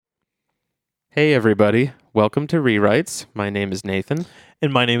Hey everybody, welcome to Rewrites. My name is Nathan,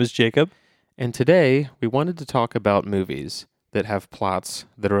 And my name is Jacob. and today we wanted to talk about movies that have plots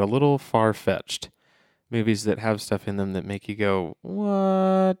that are a little far-fetched. Movies that have stuff in them that make you go,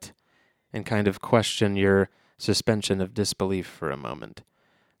 what? And kind of question your suspension of disbelief for a moment.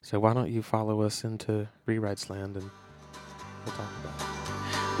 So why don't you follow us into Rewrites Land and we'll talk about it.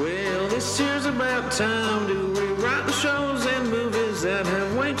 Well, this year's about time to rewrite the shows and movies that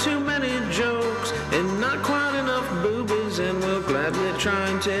have way too many jokes and not quite enough boobies, and we'll gladly try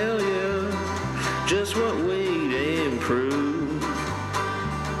and tell you just what we'd improve.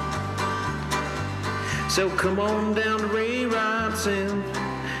 So come on down to Rewrites and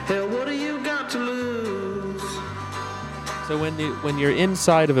hell, what do you got to lose? So when you're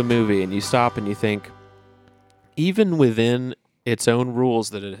inside of a movie and you stop and you think, even within its own rules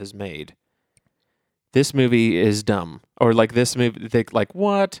that it has made, this movie is dumb. Or like this movie, like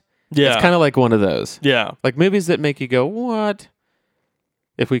what? Yeah. It's kind of like one of those. Yeah. Like movies that make you go, what?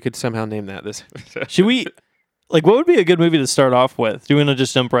 If we could somehow name that this. Should we, what would be a good movie to start off with? Do you want to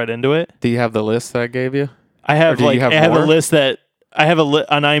just jump right into it? Do you have the list that I gave you? I have, do you have I have more? a list that, I have an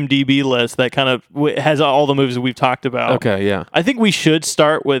IMDb list that kind of has all the movies that we've talked about. Okay, yeah. I think we should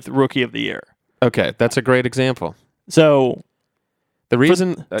start with Rookie of the Year. Okay, that's a great example. So, The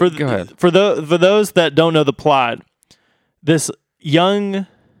reason... go ahead. For those that don't know the plot, this young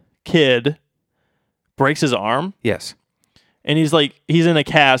kid breaks his arm. Yes. And he's in a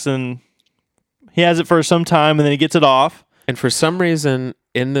cast and he has it for some time and then he gets it off. And for some reason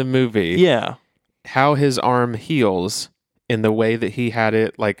in the movie, Yeah. how his arm heals in the way that he had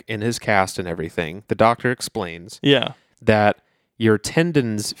it, like in his cast and everything, the doctor explains Yeah. that your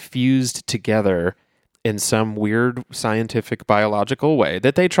tendons fused together in some weird scientific biological way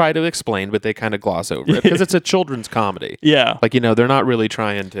that they try to explain, but they kind of gloss over it because it's a children's comedy. Yeah. Like, they're not really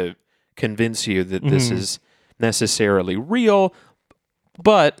trying to convince you that this is necessarily real,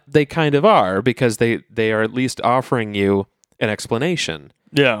 but they kind of are because they are at least offering you an explanation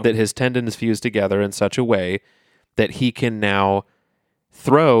Yeah. that his tendons fuse together in such a way that he can now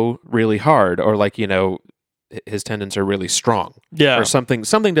throw really hard, or his tendons are really strong, Yeah. or something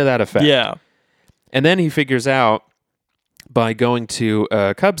to that effect. Yeah. And then he figures out by going to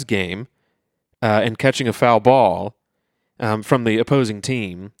a Cubs game and catching a foul ball from the opposing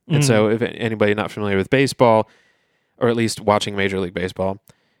team. And so if anybody not familiar with baseball, or at least watching Major League Baseball,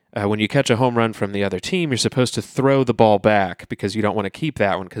 when you catch a home run from the other team, you're supposed to throw the ball back because you don't want to keep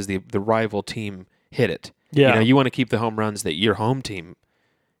that one because the rival team hit it. Yeah. You want to keep the home runs that your home team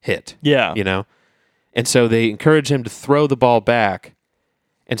hit. Yeah. And so they encourage him to throw the ball back.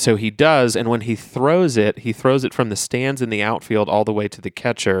 And so he does, and when he throws it from the stands in the outfield all the way to the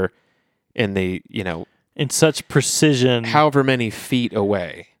catcher in the, In such precision. however many feet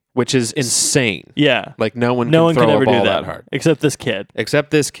away, which is insane. Yeah. Like no one No can one throw could ever a ball do that hard. except this kid.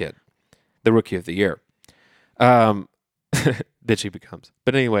 Except this kid, the Rookie of the Year. That she becomes.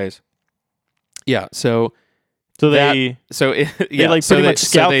 But anyways, yeah, so... So that- they So it, yeah, pretty much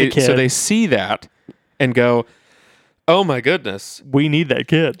scout the kid. So they see that and go, "Oh my goodness, we need that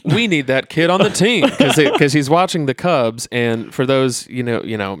kid. we need that kid on the team," because he's watching the Cubs. And for those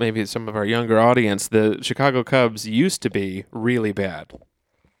maybe some of our younger audience, the Chicago Cubs used to be really bad,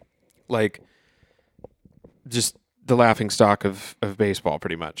 like just the laughingstock of baseball,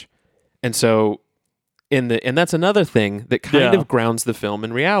 pretty much. And so and that's another thing that kind Yeah. of grounds the film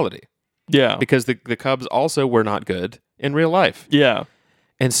in reality. Yeah. Because the Cubs also were not good in real life. Yeah.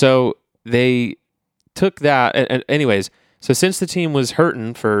 And so they took that. And anyways, so since the team was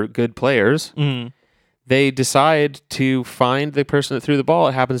hurting for good players, they decide to find the person that threw the ball.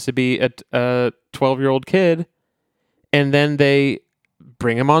 It happens to be a 12-year-old kid. And then they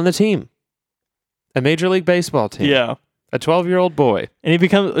bring him on the team. A Major League Baseball team. Yeah. A 12-year-old boy. And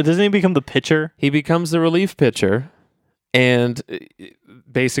doesn't he become the pitcher? He becomes the relief pitcher and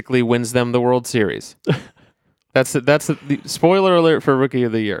basically wins them the World Series. That's the spoiler alert for Rookie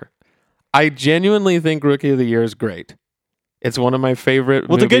of the Year. I genuinely think Rookie of the Year is great. It's one of my favorite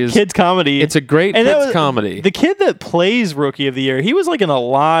Well, movies. it's a good kids comedy. It's a great And that kids was- comedy. The kid that plays Rookie of the Year, he was in a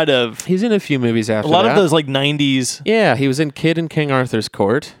lot of He's in a few movies after that. of those 90s. Yeah, he was in Kid in King Arthur's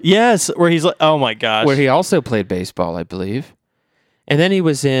Court, Yes, where he's like, oh my gosh. where he also played baseball, I believe. And then he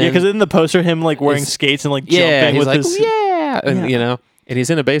was in... Yeah, because in the poster, him wearing It's- skates and yeah, jumping he's with like, his. yeah, and Yeah. and he's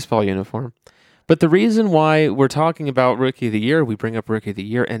in a baseball uniform. But the reason why we're talking about Rookie of the Year, we bring up Rookie of the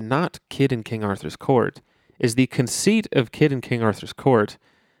Year, and not Kid in King Arthur's Court, is the conceit of Kid in King Arthur's Court.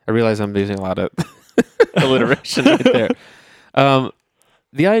 I realize I'm using a lot of alliteration right there.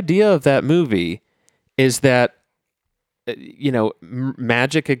 The idea of that movie is that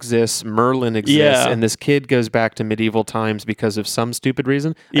magic exists, Merlin exists, Yeah. and this kid goes back to medieval times because of some stupid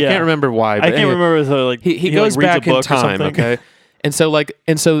reason. I Yeah. can't remember why. But I can't remember if like He like, goes reads a back in book or time, something. okay? And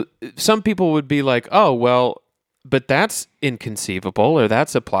so some people would be like, "Oh, well, but that's inconceivable, or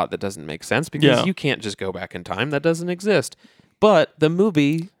that's a plot that doesn't make sense because Yeah. you can't just go back in time. That doesn't exist." But the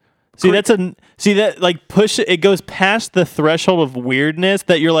movie, it goes past the threshold of weirdness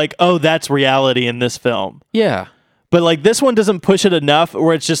that you're like, oh, that's reality in this film. yeah, But like this one doesn't push it enough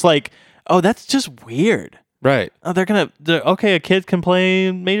where it's just like, oh, that's just weird. right. Oh, okay, a kid can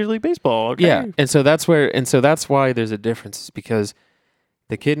play Major League Baseball. Okay. Yeah, and so that's why there's a difference, is because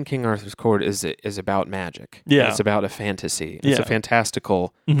the Kid in King Arthur's Court is about magic. Yeah. It's about a fantasy. It's Yeah. a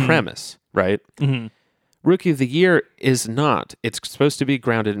fantastical Mhm. premise, right? Mhm. Rookie of the Year is not. It's supposed to be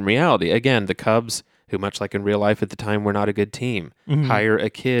grounded in reality. Again, the Cubs, who much like in real life at the time were not a good team, Mhm. hire a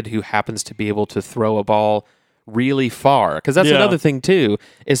kid who happens to be able to throw a ball really far. Because that's Yeah. another thing too,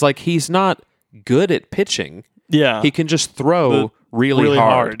 is like he's not good at pitching. Yeah. He can just throw really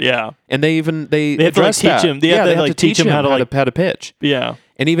hard. Yeah. And they have to, like, address teach that. him- they have to, like, teach him how to pitch. Yeah.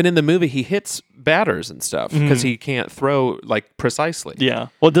 And even in the movie, he hits batters and stuff because Mhm. he can't throw like precisely. Yeah.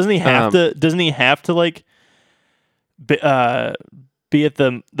 Well, doesn't he have to? Doesn't he have to like be at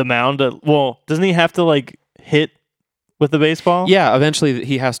the mound? Doesn't he have to like hit with the baseball? Yeah, eventually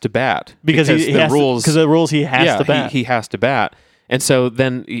he has to bat because he the has rules. because the rules he has yeah, to bat. He has to bat. And so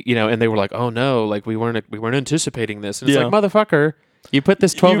then and they were like, "Oh no, like we weren't anticipating this." And it's Yeah. like, "Motherfucker, you put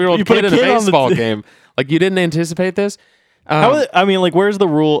this 12-year-old you put kid a in a kid on the- baseball game. Like you didn't anticipate this." Where's the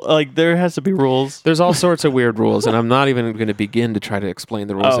rule? Like, there has to be rules. There's all sorts of weird rules, and I'm not even going to begin to try to explain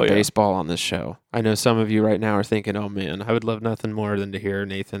the rules Oh, of yeah. baseball on this show. I know some of you right now are thinking, "Oh man, I would love nothing more than to hear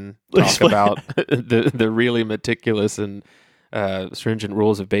Nathan talk Explain. about the really meticulous and stringent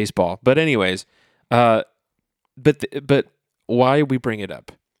rules of baseball." But anyways, but why we bring it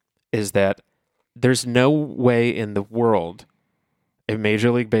up is that there's no way in the world a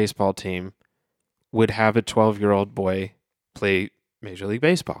Major League Baseball team would have a 12-year-old boy play Major League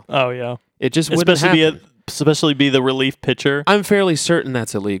Baseball. Oh yeah, It just wouldn't happen. especially be the relief pitcher. I'm fairly certain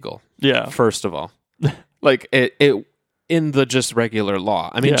that's illegal. Yeah. First of all, like it in the just regular law.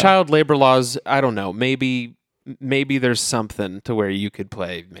 I mean, Yeah. child labor laws. I don't know. Maybe there's something to where you could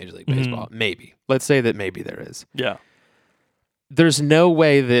play Major League Baseball. Maybe let's say that maybe there is. Yeah. There's no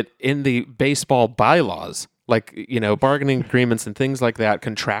way that in the baseball bylaws, like bargaining agreements and things like that,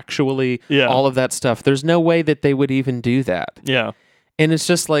 contractually, Yeah. all of that stuff. There's no way that they would even do that. Yeah. And it's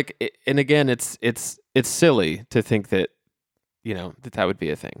just like, and again, it's silly to think that that would be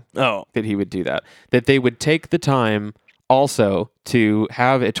a thing. Oh. That he would do that. That they would take the time also to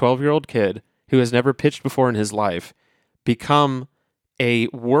have a 12-year-old kid who has never pitched before in his life become a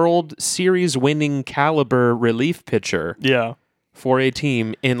World Series winning caliber relief pitcher Yeah. for a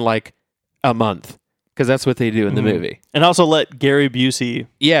team in like a month. Because that's what they do in the movie. And also let Gary Busey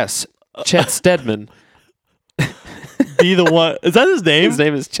Yes. Chet Stedman. be the one. Is that his name? His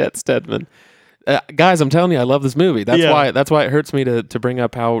name is Chet Stedman. Guys, I'm telling you, I love this movie. That's Yeah. why it hurts me to bring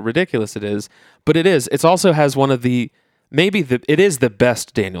up how ridiculous it is. But it is. It also has one of it is the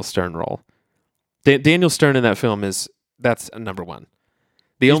best Daniel Stern role. Daniel Stern in that film that's number one.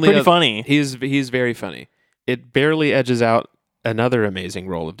 He's pretty funny. He's very funny. It barely edges out another amazing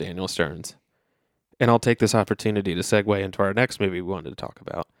role of Daniel Stern's. And I'll take this opportunity to segue into our next movie we wanted to talk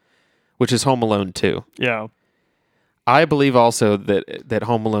about, which is Home Alone 2. Yeah. I believe also that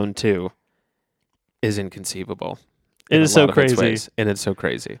Home Alone 2 is inconceivable. It in is a so lot of its crazy. ways, and it's so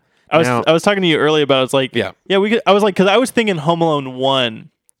crazy. I Now- was talking to you earlier about it's like Yeah. I was like because I was thinking Home Alone 1,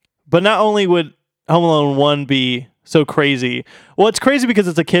 but not only would Home Alone 1 be so crazy. Well, it's crazy because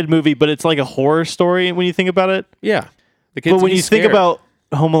it's a kid movie, but it's like a horror story when you think about it. Yeah. The kids But when be you think scared. about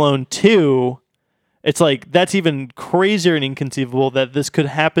Home Alone 2, it's like that's even crazier and inconceivable that this could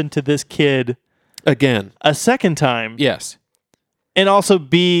happen to this kid again, a second time. yes. And also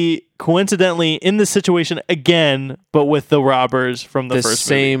be coincidentally in this situation again, but with the robbers from the first movie.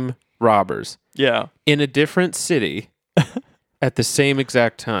 same robbers Yeah. in a different city at the same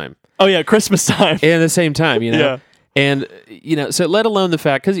exact time. Oh yeah, Christmas time. And at the same time, Yeah. And so let alone the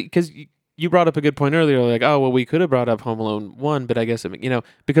fact cuz you brought up a good point earlier, like, oh well, we could have brought up Home Alone 1, but I guess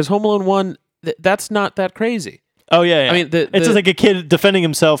because Home Alone 1 that's not that crazy. Oh yeah, yeah. I mean, it's just like a kid defending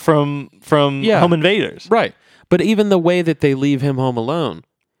himself from Yeah. home invaders. Right. But even the way that they leave him home alone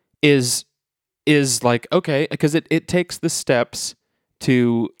is like, okay, because it takes the steps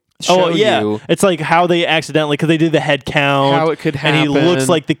to show Oh yeah, you it's like how they accidentally because they do the head count, how it could happen. and he looks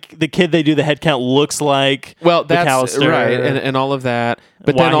like the kid they do the head count looks like. Well, that's McAllister. right, and all of that.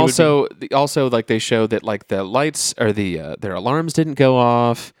 But Why then he would also like they show that like the lights or their alarms didn't go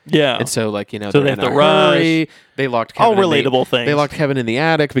off, Yeah, and so like So they're they in have a to rush. hurry. They locked all Kevin in relatable things. They locked Kevin in the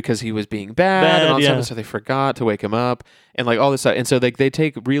attic because he was being bad and all that stuff, so they forgot to wake him up and like all this stuff. And so they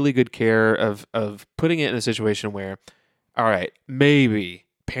take really good care of putting it in a situation where, all right, maybe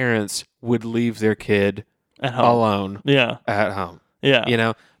parents would leave their kid at home. alone Yeah, at home. yeah, You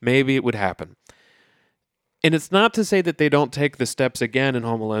know, maybe it would happen. And it's not to say that they don't take the steps again in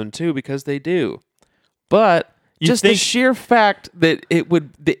Home Alone 2, because they do. But You just the think- sheer fact that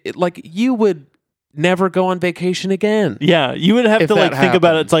you would never go on vacation again. yeah. You would have If to like that think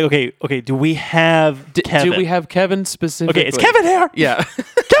about it. happened. It's like okay. Do we have Kevin? Do we have Kevin specifically? Okay, it's Kevin here. Yeah.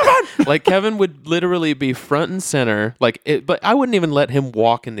 Kevin. Like Kevin would literally be front and center. But I wouldn't even let him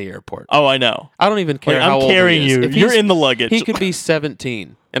walk in the airport. Oh, I know. I don't even care Like, how I'm old carrying he is. you. If You're he's- in the luggage. He could be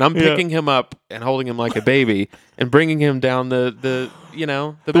 17, and I'm Yeah. picking him up and holding him like a baby and bringing him down the The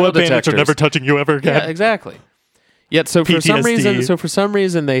metal web bandits are detectors. never touching you ever again. Yeah, exactly. Yet so for PTSD. some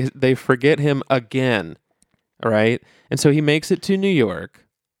reason they forget him again, right? And so he makes it to New York.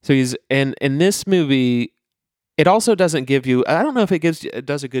 So he's and in this movie, it also doesn't give you. I don't know if it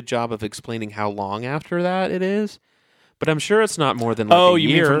does a good job of explaining how long after that it is, but I'm sure it's not more than like Oh, a you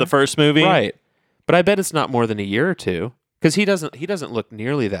year. mean from the first movie? Right. But I bet it's not more than a year or two, because he doesn't look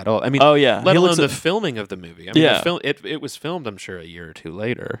nearly that old. I mean, Oh yeah. let He alone looks the a- filming of the movie. I mean, Yeah. it was filmed, I'm sure, a year or two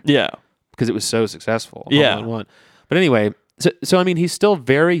later, Yeah. because it was so successful. Yeah. Home Alone 1. But anyway, so I mean, he's still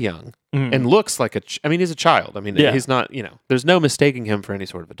very young Mhm. and looks like I mean, he's a child. I mean, Yeah. he's not. There's no mistaking him for any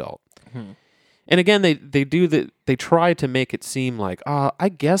sort of adult. And again, they try to make it seem like, I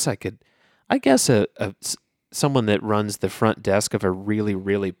guess someone that runs the front desk of a really,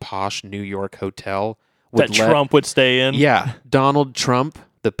 really posh New York hotel would that Trump would stay in. Yeah, Donald Trump,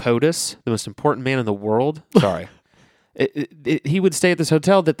 the POTUS, the most important man in the world. Sorry. He would stay at this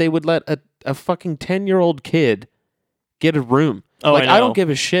hotel that they would let a fucking 10-year-old kid get a room. Oh, like, I know. don't give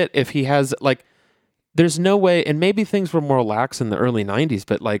a shit if he has, like, there's no way, and maybe things were more lax in the early 90s,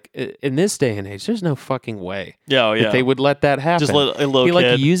 but, like, in this day and age, there's no fucking way Yeah. Oh, yeah. that they would let that happen. Just let a little he, like,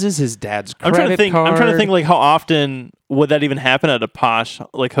 kid. uses his dad's I'm credit card. I'm trying to think like how often would that even happen at a posh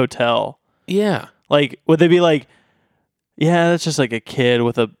like hotel? Yeah. Like would they be like, yeah, that's just like a kid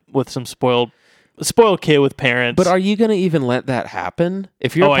with some spoiled kid with parents. But are you going to even let that happen?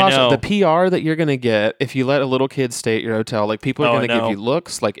 If you're Oh, I know. the PR that you're going to get if you let a little kid stay at your hotel, like people are Oh, going to I give know. you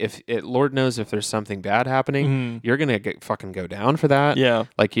looks. Like if Lord knows if there's something bad happening, you're going to fucking go down for that. Yeah.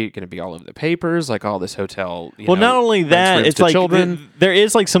 Like you're going to be all over the papers. Like all this hotel. Well, not only rents that, rooms it's to like children. there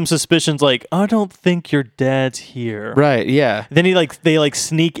is like some suspicions. Like I don't think your dad's here. Right. Yeah. Then they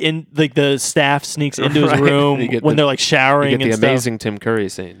sneak in, like the staff sneaks into his Right. room You get when the- they're like You showering get the and stuff. amazing Tim Curry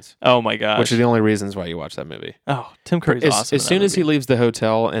scenes, Oh my gosh! which are the only reasons why you watch that movie. Oh, Tim Curry's awesome. As soon as he leaves the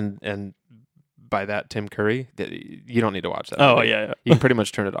hotel, and by that Tim Curry, you don't need to watch that. Oh movie. yeah. You can pretty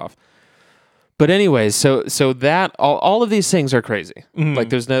much turn it off. But anyways, so that all of these things are crazy. Mhm. Like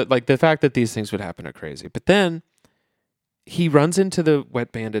there's no like the fact that these things would happen are crazy. But then he runs into the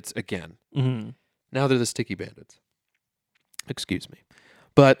wet bandits again. Mhm. Now they're the sticky bandits. Excuse me.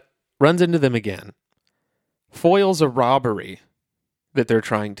 But runs into them again. Foils a robbery that they're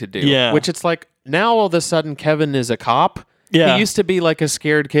trying to do. Yeah. Which it's like now all of a sudden Kevin is a cop. Yeah. He used to be like a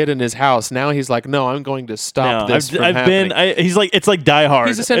scared kid in his house. Now he's like, no, I'm going to stop No, this from I've happening. been. He's like it's like Die Hard.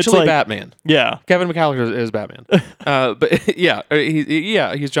 He's It's essentially like, Batman. Yeah. Kevin McAllister is Batman. But yeah,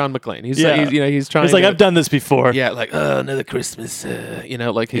 he's John McClane. He's trying. It's like to, I've done this before. Yeah, like another Christmas.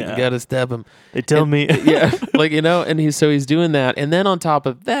 Like Yeah. you got to stab him. They tell And- me. Yeah, like and he's doing that, and then on top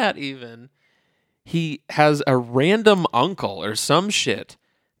of that, even he has a random uncle or some shit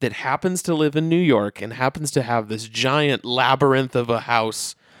that happens to live in New York and happens to have this giant labyrinth of a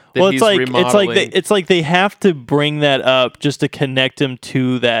house. That Well, he's it's remodeling. it's like they have to bring that up just to connect him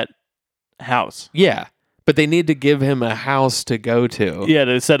to that house. Yeah, but they need to give him a house to go to. Yeah,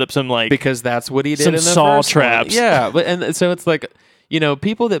 to set up some like Because that's what he did Some in the saw first one. traps. Yeah, but and so it's like,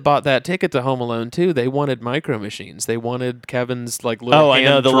 people that bought that ticket to Home Alone 2, they wanted micro machines. They wanted Kevin's like little Oh, I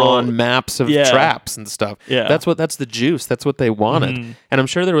know, the hand-drawn little- maps of Yeah. traps and stuff. Yeah. That's the juice. That's what they wanted. Mhm. And I'm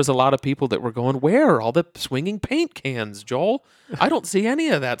sure there was a lot of people that were going, "Where are all the swinging paint cans, Joel? I don't see any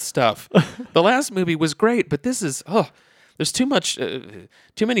of that stuff." The last movie was great, but this is there's too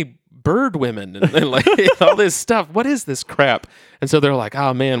many bird women and like all this stuff. What is this crap? And so they're like,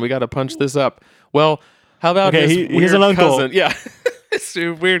 "Oh man, we got to punch this up." Well, how about Okay, his he's weird an uncle. cousin? Yeah. His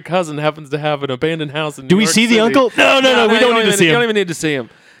weird cousin happens to have an abandoned house in New Do we York see the City. uncle? No, we don't need to see You don't him. even need to see him.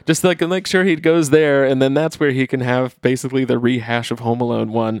 Just like make sure he goes there, and then that's where he can have basically the rehash of Home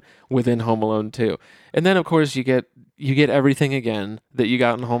Alone 1 within Home Alone 2. And then of course you get everything again that you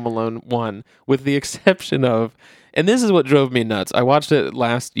got in Home Alone 1, with the exception of, and this is what drove me nuts. I watched it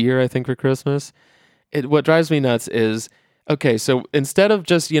last year, I think, for Christmas. What drives me nuts is, okay, so instead of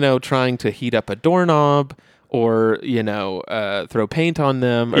just, trying to heat up a doorknob or, throw paint on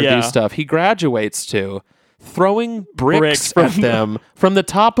them or do stuff, he graduates to throwing bricks at them from the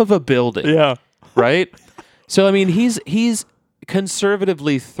top of a building. Yeah. Right? So, I mean, he's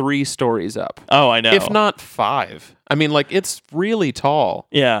conservatively 3 stories up. Oh, I know. If not 5. I mean, like, it's really tall.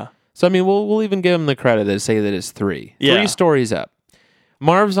 Yeah. So, I mean, we'll even give him the credit to say that it's 3. Yeah. 3 stories up.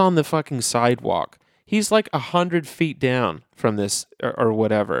 Marv's on the fucking sidewalk. He's like 100 feet down from this or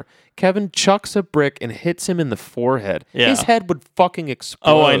whatever. Kevin chucks a brick and hits him in the forehead. Yeah. His head would fucking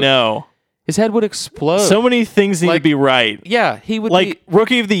explode. Oh, I know. His head would explode. So many things need to be right. Yeah, he would like be...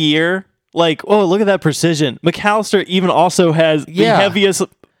 Rookie of the Year. Like, oh, look at that precision. McAllister even also has the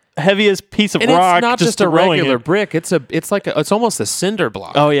heaviest piece of and rock. It's not just a regular brick. It's almost a cinder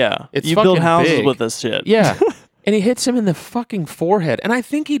block. Oh yeah, it's you build houses big. with this shit. Yeah. And he hits him in the fucking forehead. And I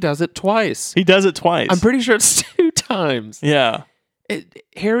think he does it twice. He does it twice. I'm pretty sure it's 2 times. Yeah.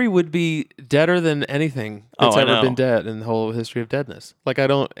 Harry would be deader than anything that's ever been dead in the whole history of deadness. Like,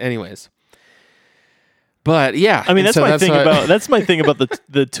 anyways. But yeah, I mean that's my thing about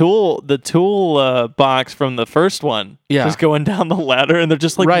the tool box from the first one. Yeah, just going down the ladder, and they're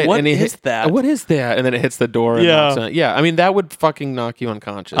just like, right. What is that? What is that? And then it hits the door. And knocks on it. Yeah. I mean that would fucking knock you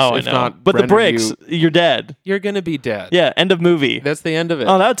unconscious. Oh, if I know. Not but the bricks, you're dead. You're gonna be dead. Yeah. End of movie. That's the end of it.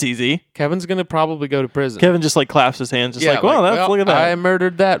 Oh, that's easy. Kevin's gonna probably go to prison. Kevin just like claps his hands, just look at that. I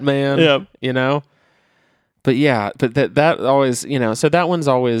murdered that man. Yeah. But yeah, but that always, so that one's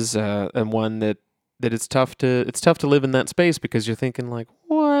always one that it's tough to live in that space because you're thinking like,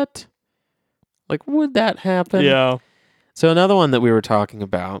 what? Like, would that happen? Yeah. So another one that we were talking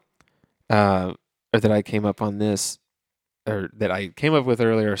about, or that I came up on this, or that I came up with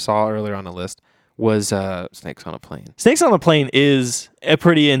earlier, saw earlier on the list, was Snakes on a Plane. Snakes on a Plane is a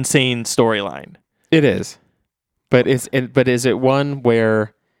pretty insane storyline. It is, but is it one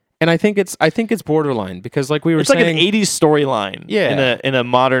where? And I think it's borderline because like we were saying, it's like an 80s storyline. Yeah. In a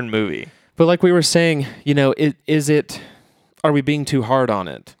modern movie. But like we were saying, are we being too hard on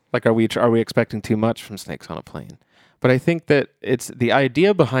it? Like, are we expecting too much from Snakes on a Plane? But I think that it's the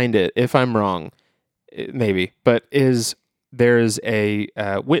idea behind it, if I'm wrong, maybe, but there's a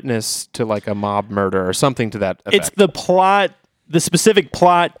witness to like a mob murder or something to that effect. It's the plot, the specific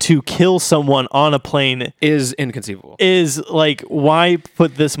plot to kill someone on a plane is inconceivable. Is like, why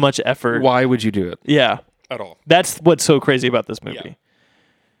put this much effort? Why would you do it? Yeah. At all. That's what's so crazy about this movie. Yeah.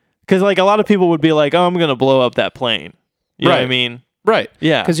 Because like a lot of people would be like, "Oh, I'm gonna blow up that plane." You know what I mean? Right.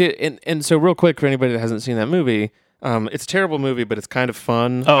 Yeah. Because and so real quick for anybody that hasn't seen that movie, it's a terrible movie, but it's kind of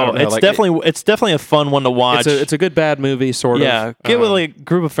fun. Oh, it's definitely a fun one to watch. It's a good bad movie, sort of. Yeah. Get with like a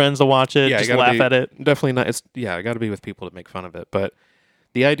group of friends to watch it. Just laugh at it. Definitely not. I got to be with people to make fun of it. But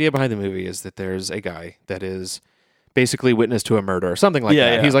the idea behind the movie is that there's a guy that is basically witness to a murder or something like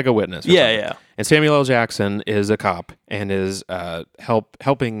that. Yeah. He's like a witness. Yeah. And Samuel L. Jackson is a cop and is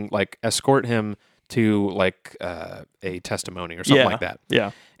helping like escort him to like a testimony or something like that.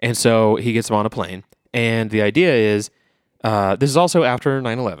 Yeah. And so he gets him on a plane. And the idea is, this is also after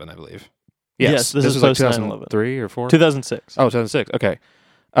 9/11, I believe. Yes, this is like post 2003 or 4? 2006. Oh, 2006. Okay.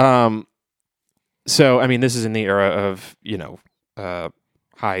 So, I mean, this is in the era of,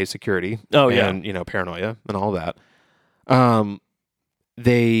 high security. Oh, yeah. And, paranoia and all that.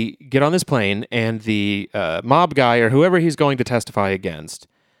 They get on this plane and the mob guy or whoever he's going to testify against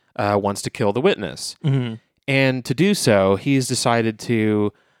wants to kill the witness. Mm-hmm. And to do so, he's decided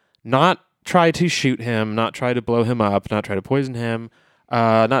to not try to shoot him, not try to blow him up, not try to poison him,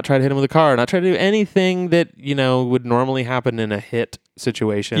 not try to hit him with a car, not try to do anything that, would normally happen in a hit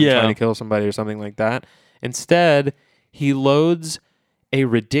situation, trying to kill somebody or something like that. Instead, he loads a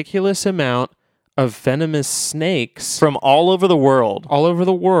ridiculous amount of venomous snakes from all over the world.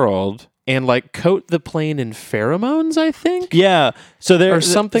 And like coat the plane in pheromones, I think. Yeah. So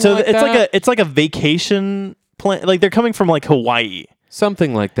there's something so like it's that. It's like a vacation plane. Like they're coming from like Hawaii.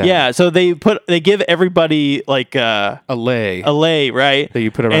 Something like that. Yeah, so they give everybody like a lei, right? That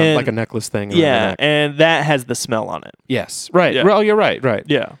you put around like a necklace thing. Yeah, and that has the smell on it. Yes, right. Yeah. Well, you're right.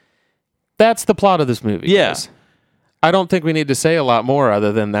 Yeah, that's the plot of this movie. Yeah, guys. I don't think we need to say a lot more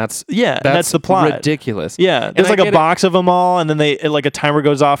other than that's the plot. Ridiculous. Yeah, there's like a box of them all, and then like a timer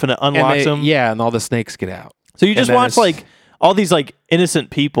goes off and it unlocks them. Yeah, and all the snakes get out. So you just watch like all these like innocent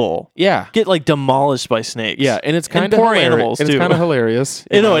people Yeah. get like demolished by snakes. Yeah, and it's kind of poor animals, and too. It's kind of hilarious.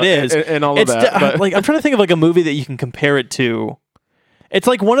 You know, it is. And all of It's that. But like I'm trying to think of like a movie that you can compare it to. It's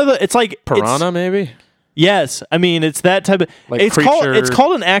like one of the. It's like Piranha, maybe. Yes, I mean it's that type of. Like it's Creature-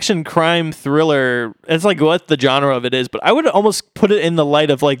 called an action crime thriller. It's like what the genre of it is, but I would almost put it in the light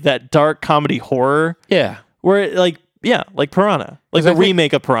of like that dark comedy horror Yeah, where it, like Piranha, like 'Cause the I think-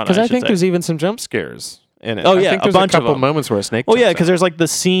 remake of Piranha. because I should think say. there's even some jump scares in it. Oh, I yeah, think a there's bunch of couple them. moments where a snake. Oh yeah, jumps because out. there's like the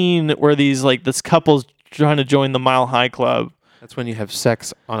scene where this couple's trying to join the Mile High Club, That's when you have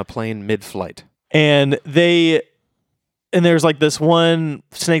sex on a plane mid-flight. and there's like this one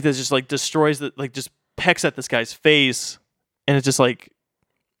snake that just like destroys just pecks at this guy's face, and it's just like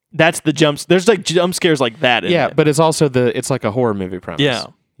that's the jumps. There's like jump scares like that. In Yeah, it. but it's also it's like a horror movie premise. Yeah.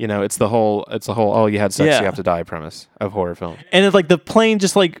 You know, it's the whole oh, you had sex, Yeah. you have to die premise of horror film. and it's like the plane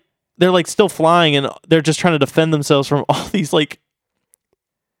just like they're like still flying, and they're just trying to defend themselves from all these like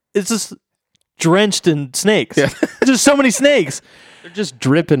it's just drenched in snakes. Yeah. Just so many snakes. They're just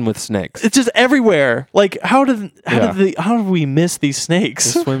dripping with snakes. It's just everywhere. Like how did we miss these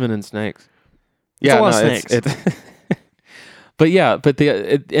snakes? They're swimming in snakes. It's a lot of it's- snakes. but yeah, but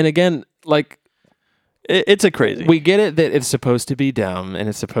and again, like It's a crazy. we get it that it's supposed to be dumb and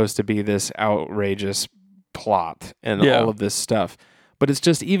it's supposed to be this outrageous plot and Yeah. all of this stuff. But it's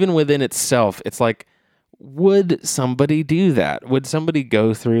just even within itself, it's like, would somebody do that? Would somebody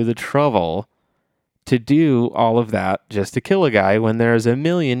go through the trouble to do all of that just to kill a guy when there's a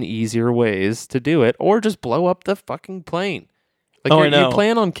million easier ways to do it, or just blow up the fucking plane? Like Oh, I you know.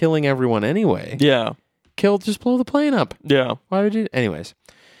 plan on killing everyone anyway. yeah. Just blow the plane up. Yeah. Why would you? Anyways,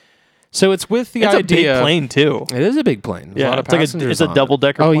 so it's with the It's idea. a big plane too. It is a big plane. There's a lot of it's like passengers. it's a on it.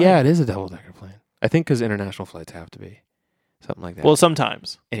 double-decker Oh plane. yeah, it is a double-decker plane. I think because international flights have to be something like that. Well,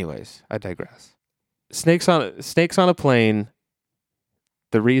 sometimes. anyways, I digress. Snakes on a plane.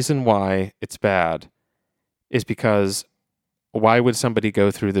 The reason why it's bad is because why would somebody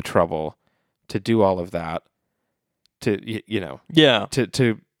go through the trouble to do all of that to Yeah.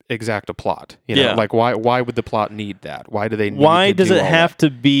 to exact a plot? You know, Yeah. like why would the plot need that? Why do they? Need Why to does do it all have to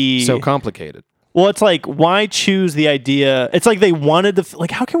be that? So complicated? Well, it's like why choose the idea? It's like they wanted to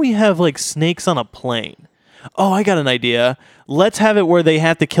like how can we have like snakes on a plane? Oh, I got an idea. Let's have it where they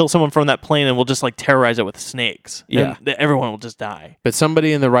have to kill someone from that plane and we'll just like terrorize it with snakes. Yeah. And everyone will just die. But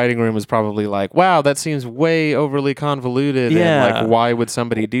somebody in the writing room was probably like, "Wow, that seems way overly convoluted." Yeah. And like, why would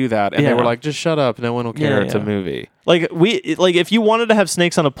somebody do that? And they Yeah. were like, "Just shut up. No one will care. Yeah, It's a yeah. movie." Like if you wanted to have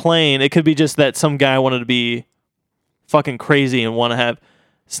snakes on a plane, it could be just that some guy wanted to be fucking crazy and want to have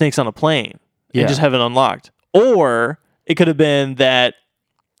snakes on a plane Yeah. and just have it unlocked. Or it could have been that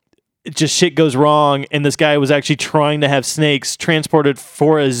it just shit goes wrong and this guy was actually trying to have snakes transported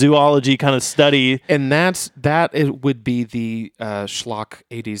for a zoology kind of study. And would be the schlock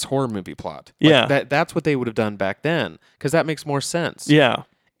 80s horror movie plot. Yeah. That's what they would have done back then, because that makes more sense. Yeah.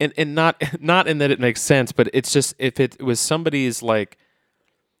 And not in that it makes sense, but it's just if it was somebody's like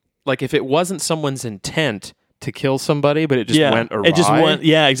if it wasn't someone's intent to kill somebody, but it just yeah. went awry. It just went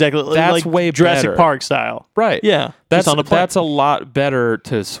yeah, exactly. That's like way Jurassic better. Park style. Right. Yeah. That's just on a plane. that's a lot better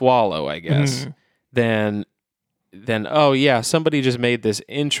to swallow, I guess, than oh yeah, somebody just made this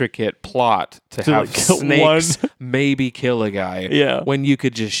intricate plot to have like, kill snakes maybe kill a guy Yeah. when you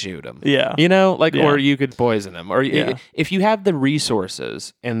could just shoot him. Yeah. You know, like Yeah. or you could poison him, or Yeah. if you have the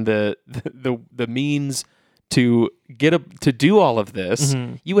resources and the means to to do all of this,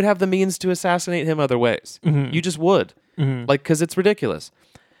 Mm-hmm. you would have the means to assassinate him other ways. You just would, like, because it's ridiculous.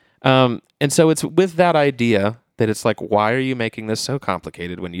 And so it's with that idea that it's like, why are you making this so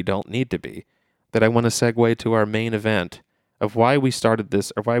complicated when you don't need to be? That I want to segue to our main event of why we started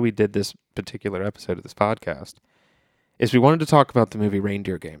this, or why we did this particular episode of this podcast, is we wanted to talk about the movie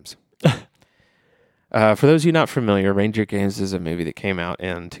Reindeer Games. For those of you not familiar, Reindeer Games is a movie that came out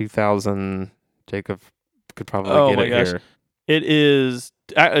in 2000. Jacob could probably Oh get my it gosh. here. It is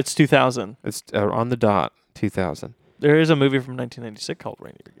it's 2000. It's on the dot, 2000. There is a movie from 1996 called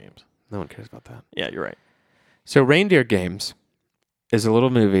Reindeer Games. No one cares about that. Yeah, you're right. So Reindeer Games is a little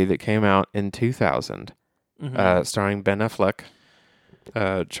movie that came out in 2000, starring Ben Affleck,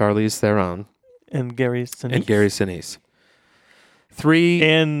 Charlize Theron, And Gary Sinise. and Gary Sinise. Three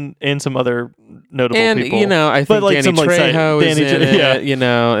and some other notable and people. you know, I But, think like, Danny some, like, Trejo is Danny in Tre- it, yeah. you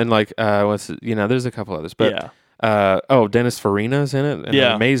know, and like there's a couple others, but yeah. Dennis Farina's in it, Yeah.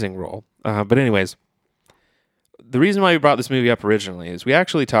 an amazing role. But anyways, the reason why we brought this movie up originally is we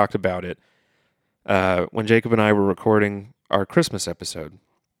actually talked about it when Jacob and I were recording our Christmas episode,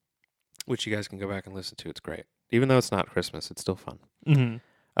 which you guys can go back and listen to. It's great, even though it's not Christmas, it's still fun.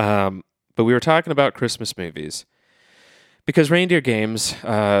 Mm-hmm. But we were talking about Christmas movies Because Reindeer Games,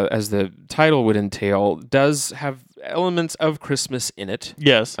 as the title would entail, does have elements of Christmas in it.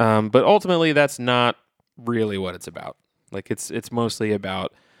 Yes. But ultimately, that's not really what it's about. Like, it's mostly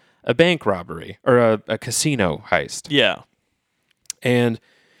about a bank robbery or a casino heist. Yeah. And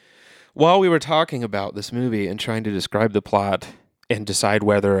while we were talking about this movie and trying to describe the plot and decide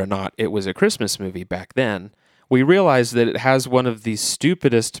whether or not it was a Christmas movie back then, we realized that it has one of the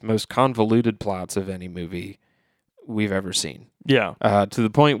stupidest, most convoluted plots of any movie we've ever seen. Yeah. To the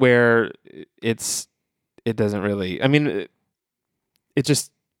point where it doesn't really. I mean, it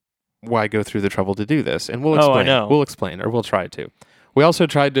just, why go through the trouble to do this? And we'll explain. I know. We'll explain, or we'll try to. We also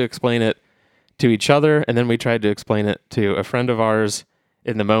tried to explain it to each other, and then we tried to explain it to a friend of ours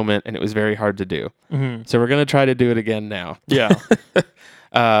in the moment, and it was very hard to do. Mm-hmm. So we're going to try to do it again now. Yeah.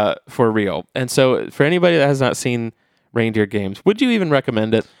 For real. And so for anybody that has not seen Reindeer Games, would you even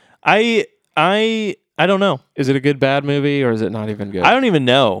recommend it? I don't know. Is it a good, bad movie, or is it not even good? I don't even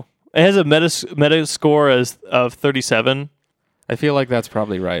know. It has a meta score of 37. I feel like that's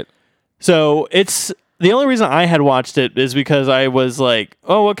probably right. So it's the only reason I had watched it is because I was like,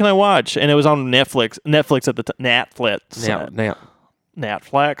 oh, what can I watch? And it was on Netflix. Netflix at the Netflix.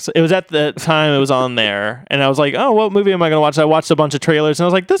 It was at the time it was on there, and I was like, oh, what movie am I going to watch? I watched a bunch of trailers, and I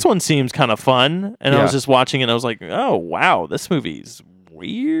was like, this one seems kind of fun. And I was just watching it, and I was like, oh wow, this movie's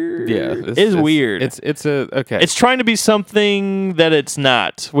weird. Yeah, it's weird. Okay. It's trying to be something that it's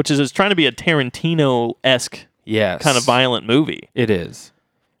not, which is it's trying to be a Tarantino-esque kind of violent movie. It is.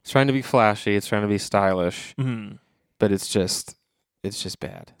 It's trying to be flashy. It's trying to be stylish, but it's just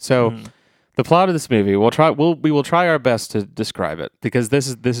bad. So the plot of this movie, we will try our best to describe it, because this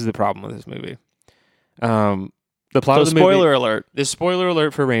is the problem with this movie. The plot of the spoiler movie, alert. This spoiler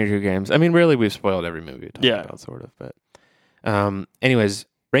alert for Reindeer Games. I mean, really, we've spoiled every movie we talk about, sort of. But anyways,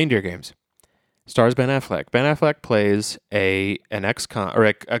 Reindeer Games stars Ben Affleck. Ben Affleck plays an ex-con or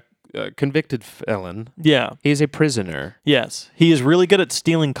a convicted felon. Yeah, he's a prisoner. Yes, he is really good at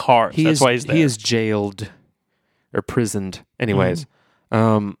stealing cars. That's why he's there. He is jailed or prisoned. Anyways,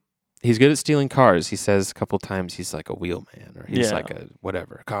 he's good at stealing cars. He says a couple times he's like a wheelman, or he's like a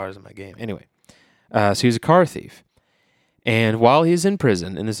whatever. Cars in my game. Anyway, so he's a car thief, and while he's in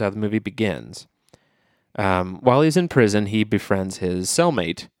prison, and this is how the movie begins. While he's in prison, he befriends his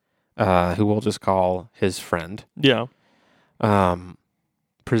cellmate, who we'll just call his friend. Yeah.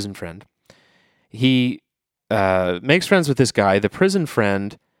 Prison friend. He makes friends with this guy. The prison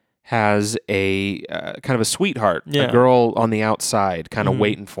friend has a kind of a sweetheart, a girl on the outside, kind of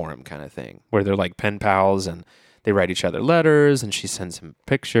waiting for him, kind of thing, where they're like pen pals and they write each other letters, and she sends him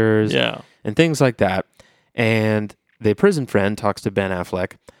pictures, and things like that. And the prison friend talks to Ben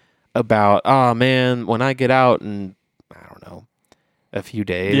Affleck about, oh man, when I get out in, I don't know, a few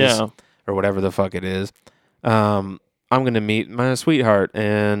days or whatever the fuck it is, I'm going to meet my sweetheart,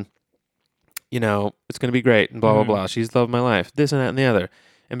 and, you know, it's going to be great, and blah, blah, blah. She's the love of my life, this and that and the other.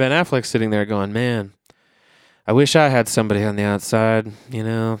 And Ben Affleck's sitting there going, man, I wish I had somebody on the outside. You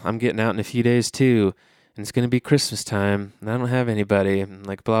know, I'm getting out in a few days too, and it's going to be Christmas time, and I don't have anybody, and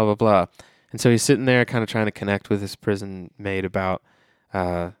like blah, blah, blah. And so he's sitting there kind of trying to connect with his prison mate about,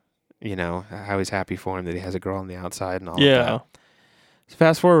 you know, how he's happy for him that he has a girl on the outside and all of that. So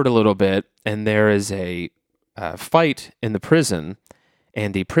fast forward a little bit, and there is a fight in the prison,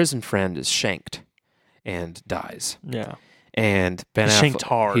 and the prison friend is shanked and dies. Yeah. And Ben He's Affleck, shanked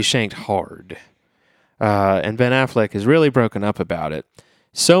hard. He's shanked hard. And Ben Affleck is really broken up about it.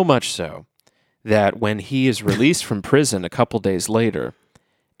 So much so that when he is released from prison a couple days later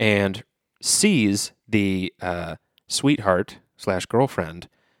and sees the sweetheart / girlfriend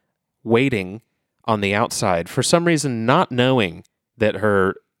waiting on the outside, for some reason not knowing that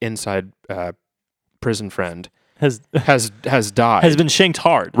her inside prison friend has died. Has been shanked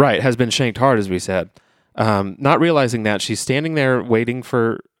hard. Right, has been shanked hard, as we said. Not realizing that, she's standing there waiting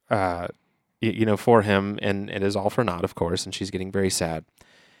for, for him, and it is all for naught, of course, and she's getting very sad.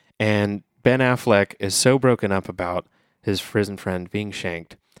 And Ben Affleck is so broken up about his prison friend being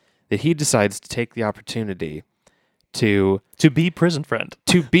shanked that he decides to take the opportunity to be prison friend.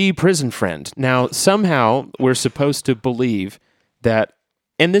 To be prison friend. Now, somehow, we're supposed to believe that,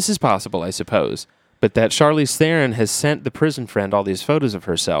 and this is possible, I suppose, but that Charlize Theron has sent the prison friend all these photos of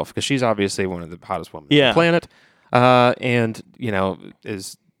herself, because she's obviously one of the hottest women on the planet, and, you know,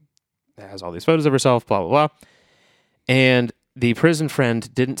 has all these photos of herself, blah, blah, blah. And the prison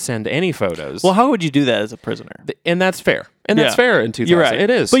friend didn't send any photos. Well, how would you do that as a prisoner? And that's fair. And that's fair in 2000. You're right. It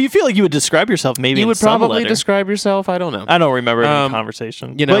is. But you feel like you would describe yourself maybe you in would some probably letter. describe yourself. I don't know. I don't remember any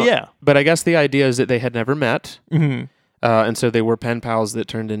conversation. You know, but yeah. But I guess the idea is that they had never met. Mm-hmm. And so they were pen pals that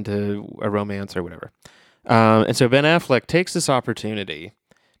turned into a romance or whatever. And so Ben Affleck takes this opportunity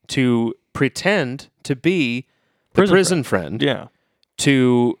to pretend to be the prison friend Yeah.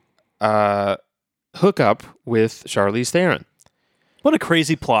 to hook up with Charlize Theron. What a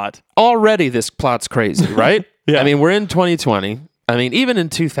crazy plot. Already this plot's crazy, right? Yeah. I mean, we're in 2020. I mean, even in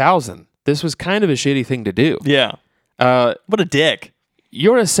 2000, this was kind of a shitty thing to do. Yeah. What a dick.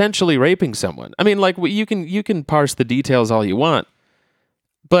 You're essentially raping someone. I mean, like you can parse the details all you want,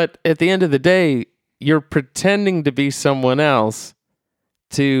 but at the end of the day, you're pretending to be someone else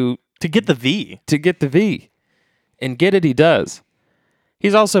to get the V. get the V, and get it he does.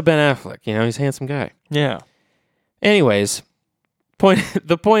 He's also Ben Affleck. You know, he's a handsome guy. Yeah. Anyways,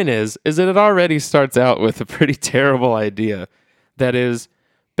 the point is that it already starts out with a pretty terrible idea. That is,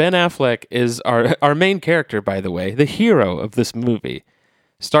 Ben Affleck is our main character, by the way, the hero of this movie.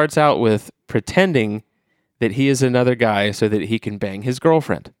 Starts out with pretending that he is another guy so that he can bang his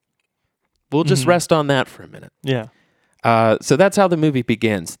girlfriend. We'll just rest on that for a minute. Yeah. So that's how the movie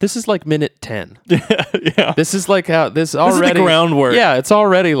begins. This is like minute 10. Yeah. This is like how this already... This is the groundwork. Yeah, it's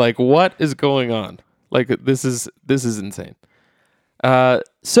already like, what is going on? Like, this is insane.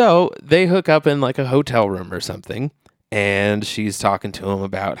 So they hook up in like a hotel room or something, and she's talking to him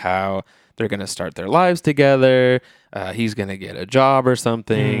about how they're going to start their lives together. He's going to get a job or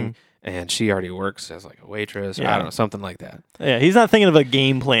something. And she already works as like a waitress. Or I don't know, something like that. Yeah, he's not thinking of a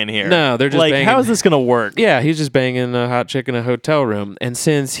game plan here. No, they're just like, banging. how is this going to work? Yeah, he's just banging a hot chick in a hotel room. And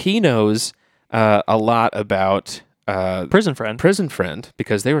since he knows a lot about Prison friend.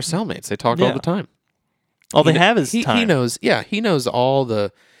 because they were cellmates, they talked all the time. All they have is he time. He knows all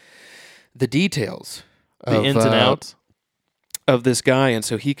the details, the ins and outs of this guy, and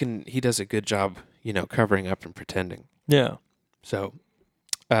so he does a good job, covering up and pretending. Yeah. So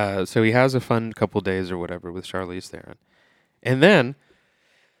he has a fun couple days or whatever with Charlize Theron, and then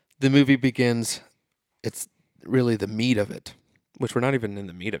the movie begins. It's really the meat of it, which we're not even in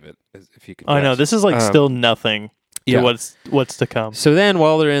the meat of it, if you can. I know, this is like still nothing to what's to come. So then,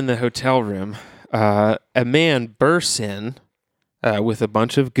 while they're in the hotel room, a man bursts in with a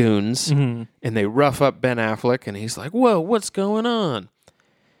bunch of goons, and they rough up Ben Affleck, and he's like, "Whoa, what's going on?"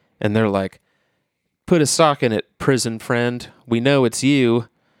 And they're like, "Put a sock in it, prison friend. We know it's you.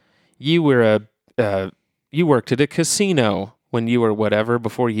 You were you worked at a casino when you were whatever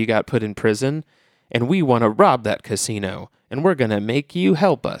before you got put in prison, and we want to rob that casino, and we're gonna make you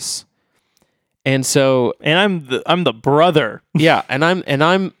help us." And so, and I'm the brother. Yeah, and I'm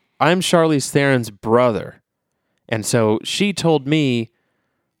Charlize Theron's brother. And so she told me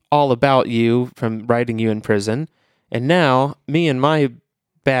all about you from writing you in prison. And now me and my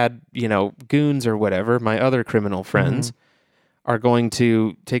bad, goons or whatever, my other criminal friends, are going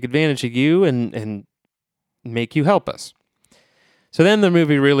to take advantage of you and make you help us. So then the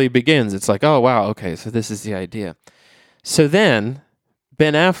movie really begins. It's like, oh, wow, okay, so this is the idea. So then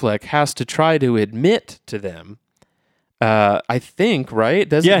Ben Affleck has to try to admit to them, I think, right?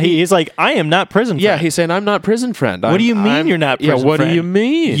 He's like, I am not prison friend. Yeah, he's saying, I'm not prison friend. What do you mean you're not prison friend? Yeah, what do you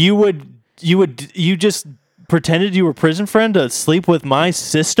mean? You just pretended you were prison friend to sleep with my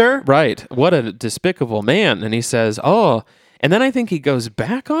sister? Right. What a despicable man. And he says, oh, and then I think he goes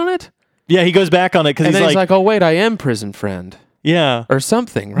back on it. Yeah, he goes back on it because he's like, oh, wait, I am prison friend. Yeah. Or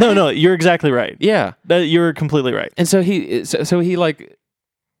something, right? No, you're exactly right. Yeah. You're completely right. And so he's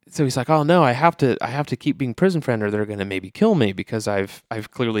like, oh no, I have to keep being prison friend, or they're going to maybe kill me because I've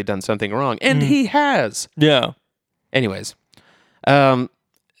clearly done something wrong, and he has. Yeah. Anyways,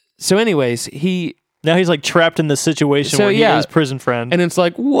 he now he's like trapped in this situation where he is prison friend, and it's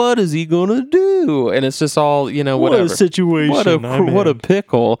like, what is he gonna do? And it's just all whatever. What a situation! What a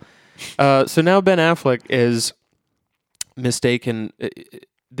pickle. So now Ben Affleck is mistaken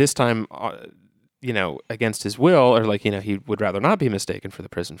this time. Against his will, or he would rather not be mistaken for the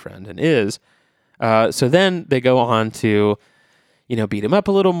prison friend, and is. So then they go on to, beat him up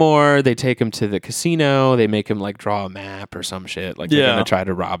a little more. They take him to the casino. They make him draw a map or some shit. They're going to try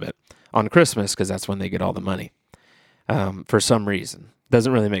to rob it on Christmas because that's when they get all the money. For some reason.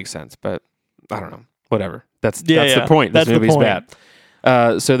 Doesn't really make sense, but I don't know. Whatever. That's the point. This movie's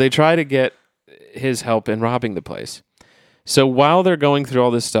bad. So they try to get his help in robbing the place. So while they're going through all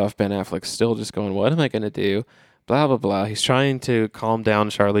this stuff, Ben Affleck's still just going, what am I going to do? Blah, blah, blah. He's trying to calm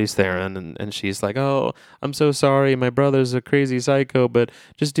down Charlize Theron, and she's like, oh, I'm so sorry. My brother's a crazy psycho, but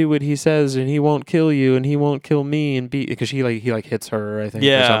just do what he says, and he won't kill you, and he won't kill me, and because he hits her, I think,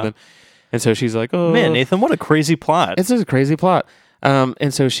 or something. And so she's like, oh. Man, Nathan, what a crazy plot. It's just a crazy plot.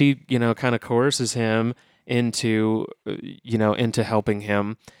 And so she, kind of coerces him into helping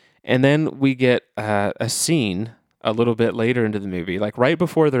him. And then we get a scene a little bit later into the movie, right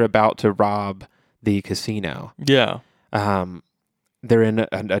before they're about to rob the casino. Yeah. They're in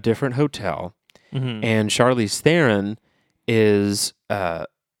a different hotel, Mm-hmm. and Charlize Theron is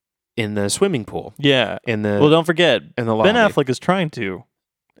in the swimming pool. Yeah. In the Well, don't forget, in the lobby. Ben Affleck is trying to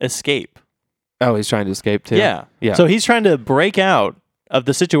escape. Oh, he's trying to escape too. Yeah. Yeah. So he's trying to break out of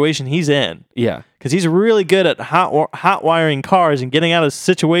the situation he's in yeah. because he's really good at hot wiring cars and getting out of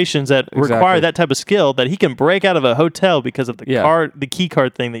situations that require Exactly. that type of skill that he can break out of a hotel because of the Yeah. the key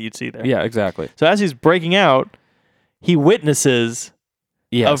card thing that you'd see there. Yeah. Exactly. So as he's breaking out, he witnesses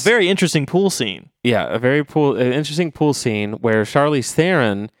Yes. a very interesting pool scene. Yeah, an interesting pool scene where Charlize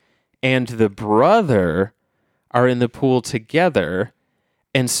Theron and the brother are in the pool together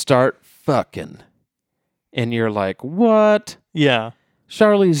and start fucking. And you're like, what? Yeah.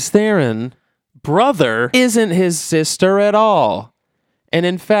 Charlize Theron Brother. isn't his sister at all. And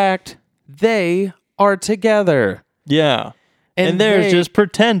in fact, they are together. Yeah. And they're just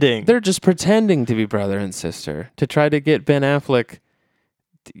pretending. They're just pretending to be brother and sister to try to get Ben Affleck,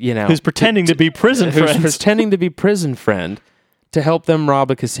 Who's pretending to be prison who's friends. pretending to be prison friend to help them rob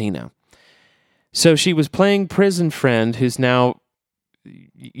a casino. So she was playing prison friend who's now,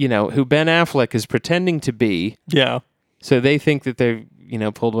 who Ben Affleck is pretending to be. Yeah. So they think that they've,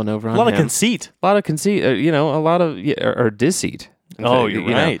 pulled one over on A lot him. of conceit. A lot of conceit, a lot of, or deceit. Oh, you're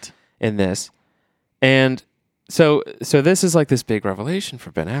right. In this. And so this is like this big revelation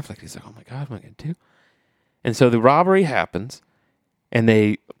for Ben Affleck. He's like, oh my God, what am I going to do? And so the robbery happens. And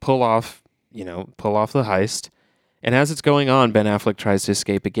they pull off the heist. And as it's going on, Ben Affleck tries to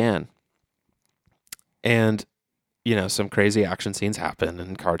escape again. And, some crazy action scenes happen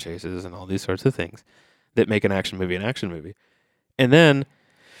and car chases and all these sorts of things that make an action movie an action movie. And then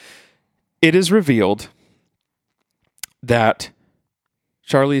it is revealed that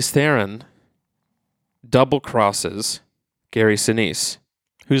Charlize Theron double crosses Gary Sinise,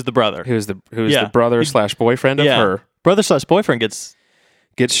 Who's the brother? who's the Yeah. brother / boyfriend of her. Brother / boyfriend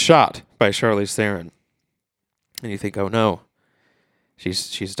Gets shot by Charlize Theron. And you think, oh no,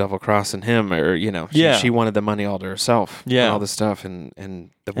 she's double crossing him, or she wanted the money all to herself. Yeah. And all this stuff, and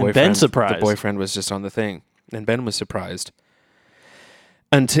the boyfriend, Ben's surprised. The boyfriend was just on the thing, and Ben was surprised.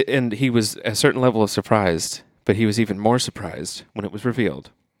 And he was a certain level of surprised, but he was even more surprised when it was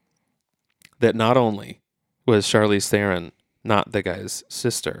revealed that not only was Charlize Theron not the guy's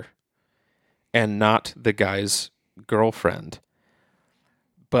sister, and not the guy's girlfriend,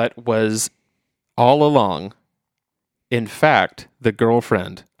 but was all along, in fact, the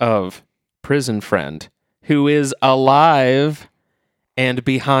girlfriend of prison friend, who is alive and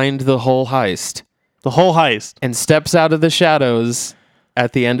behind the whole heist, The whole heist. and steps out of the shadows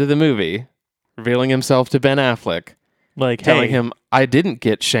at the end of the movie, revealing himself to Ben Affleck, Like, telling hey, him, I didn't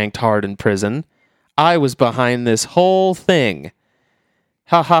get shanked hard in prison. I was behind this whole thing.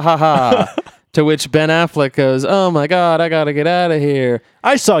 Ha ha ha ha. To which Ben Affleck goes, oh my God, I gotta get out of here.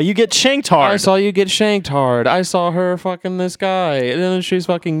 I saw you get shanked hard. I saw you get shanked hard. I saw her fucking this guy. And then she's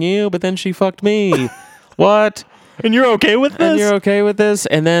fucking you, but then she fucked me. What? and you're okay with this? And you're okay with this?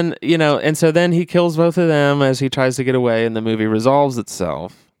 And then, and so then he kills both of them as he tries to get away, and the movie resolves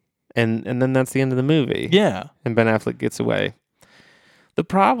itself. And then that's the end of the movie. Yeah. And Ben Affleck gets away. The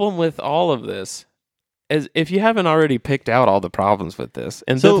problem with all of this is, if you haven't already picked out all the problems with this,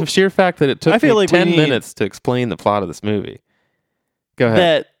 and So, the sheer fact that it took I feel me like we 10 need- minutes to explain the plot of this movie. Go ahead.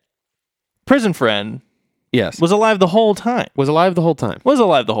 That prison friend Yes. was alive the whole time. Was alive the whole time. Was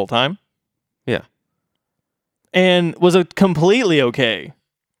alive the whole time. Yeah. And was completely okay.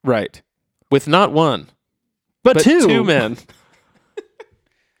 Right. With not one, But, but two. two men.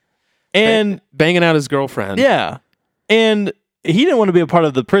 And Banging out his girlfriend. yeah. And he didn't want to be a part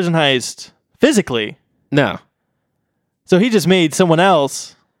of the prison heist physically. No. So he just made someone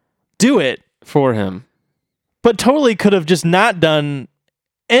else do it, For him. but totally could have just not done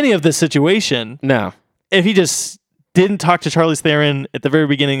any of this situation No. if he just didn't talk to Charlize Theron at the very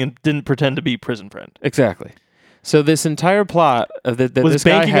beginning and didn't pretend to be prison friend. Exactly. So this entire plot of that Was this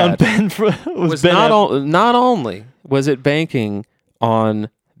guy banking had on Ben. was Ben not only was it banking on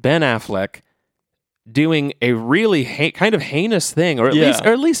Ben Affleck doing a really kind of heinous thing, or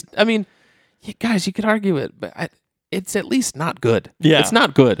at least, I mean, you guys, you could argue it, but it's at least not good. Yeah. It's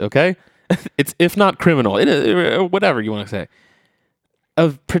not good, okay? It's, if not criminal, or whatever you want to say,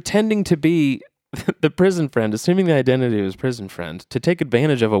 of pretending to be the prison friend, assuming the identity of his prison friend, to take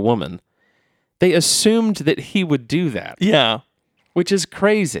advantage of a woman. They assumed that he would do that, Yeah. which is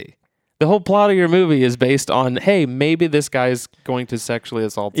crazy. The whole plot of your movie is based on, hey, maybe this guy's going to sexually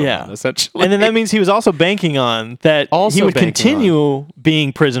assault someone, Yeah. essentially. And then that means he was also banking on that Also he would banking continue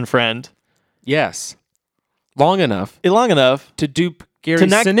being prison friend yes. Long enough long enough to dupe Gary to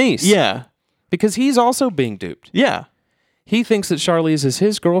not. Sinise. Yeah. because he's also being duped. Yeah. He thinks that Charlize is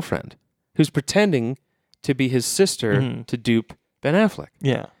his girlfriend, who's pretending to be his sister to dupe Ben Affleck.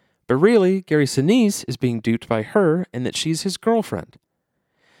 Yeah. But really, Gary Sinise is being duped by her and that she's his girlfriend.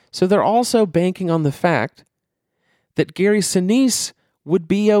 So they're also banking on the fact that Gary Sinise would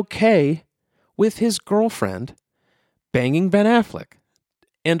be okay with his girlfriend banging Ben Affleck.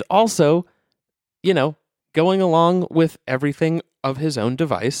 And also, going along with everything of his own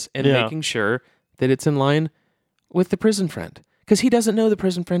device and making sure that it's in line with the prison friend. Because he doesn't know the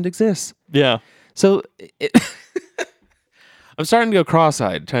prison friend exists. Yeah. So I'm starting to go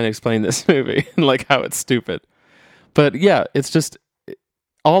cross-eyed trying to explain this movie and like how it's stupid. But yeah, it's just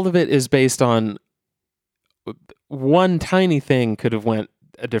all of it is based on one tiny thing could have went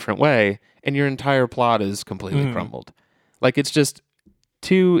a different way and your entire plot is completely crumbled. Like it's just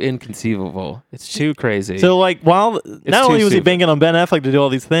too inconceivable. It's too crazy. So like not only was he stupid. banking on Ben Affleck to do all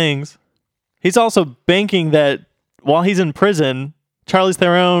these things, he's also banking that while he's in prison, Charlize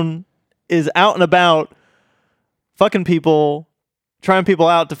Theron is out and about fucking people, trying people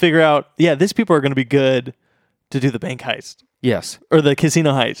out to figure out, these people are going to be good to do the bank heist Yes. or the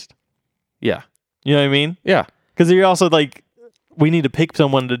casino heist. Yeah. You know what I mean? Yeah. Because you're also like, we need to pick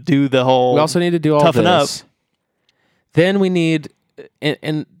someone to do the whole. We also need to do all toughen this. up. Then we need,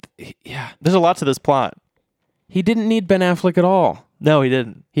 and There's a lot to this plot. he didn't need Ben Affleck at all. No, he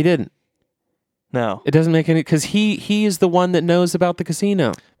didn't. He didn't. No. It doesn't make any, because he is the one that knows about the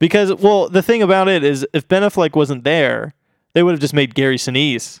casino. Because, well, the thing about it is if Ben Affleck wasn't there, they would have just made Gary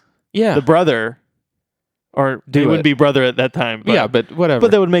Sinise Yeah. the brother, or they Do wouldn't it. be brother at that time. But, Yeah, but whatever.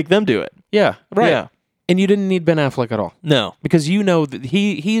 but they would make them do it. yeah, right. Yeah. And you didn't need Ben Affleck at all. No. Because you know that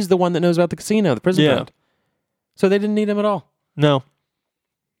he's the one that knows about the casino, the prison Yeah. friend. So they didn't need him at all. No.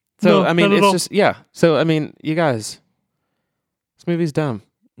 So, No, I mean, not at it's all. just, yeah. So, I mean, you guys, this movie's dumb.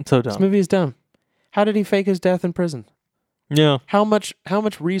 It's so This dumb. movie is dumb. How did he fake his death in prison? Yeah. How much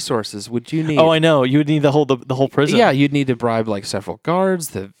resources would you need? Oh, I know. You would need the whole prison. Yeah, you'd need to bribe like several guards,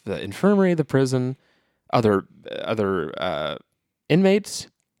 the infirmary, the prison, other inmates,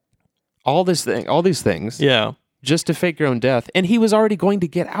 all these things, Yeah. just to fake your own death. And he was already going to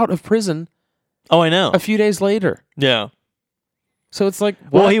get out of prison Oh, I know. a few days later. Yeah. So it's like,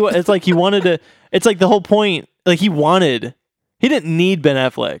 Well, what? it's like he wanted to. It's like the whole point. Like he didn't need Ben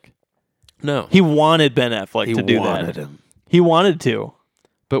Affleck. No, He wanted Ben Affleck to do that. him. He wanted to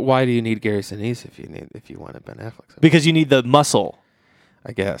But why do you need Gary Sinise if you wanted Ben Affleck? because you need the muscle.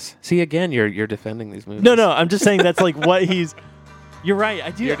 I guess. See, again, you're defending these movies. No, I'm just saying that's like what he's. You're right.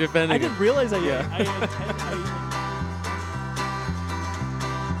 I do. You're defending I didn't realize I.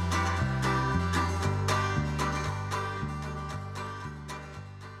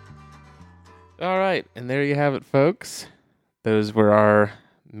 All right, and there you have it, folks. Those were our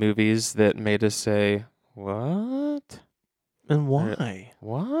movies that made us say, "What? And why?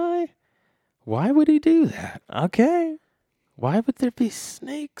 Why? Why would he do that? Okay. Why would there be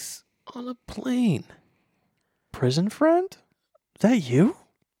snakes on a plane? Prison friend? Is that you?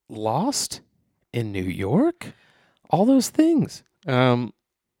 Lost in New York? All those things."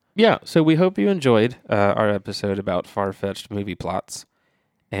 Yeah, so we hope you enjoyed our episode about far-fetched movie plots.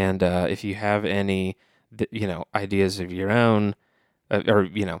 And if you have any, ideas of your own, or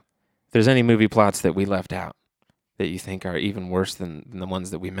if there's any movie plots that we left out that you think are even worse than the ones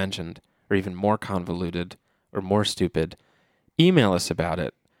that we mentioned, or even more convoluted or more stupid, email us about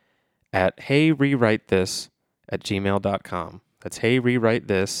it at heyrewritethis@gmail.com. That's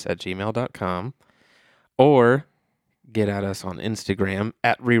heyrewritethis@gmail.com. Or get at us on Instagram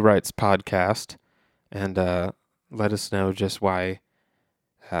at rewritespodcast and let us know just why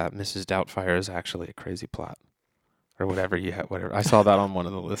Mrs. Doubtfire is actually a crazy plot, or whatever you have. Whatever I saw that on one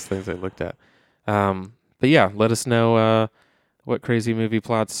of the list things I looked at. But yeah, let us know what crazy movie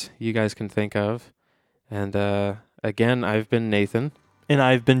plots you guys can think of. And again, I've been Nathan, And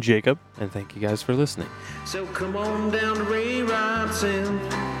I've been Jacob. and thank you guys for listening. So come on down to Rewrites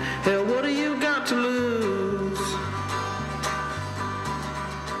and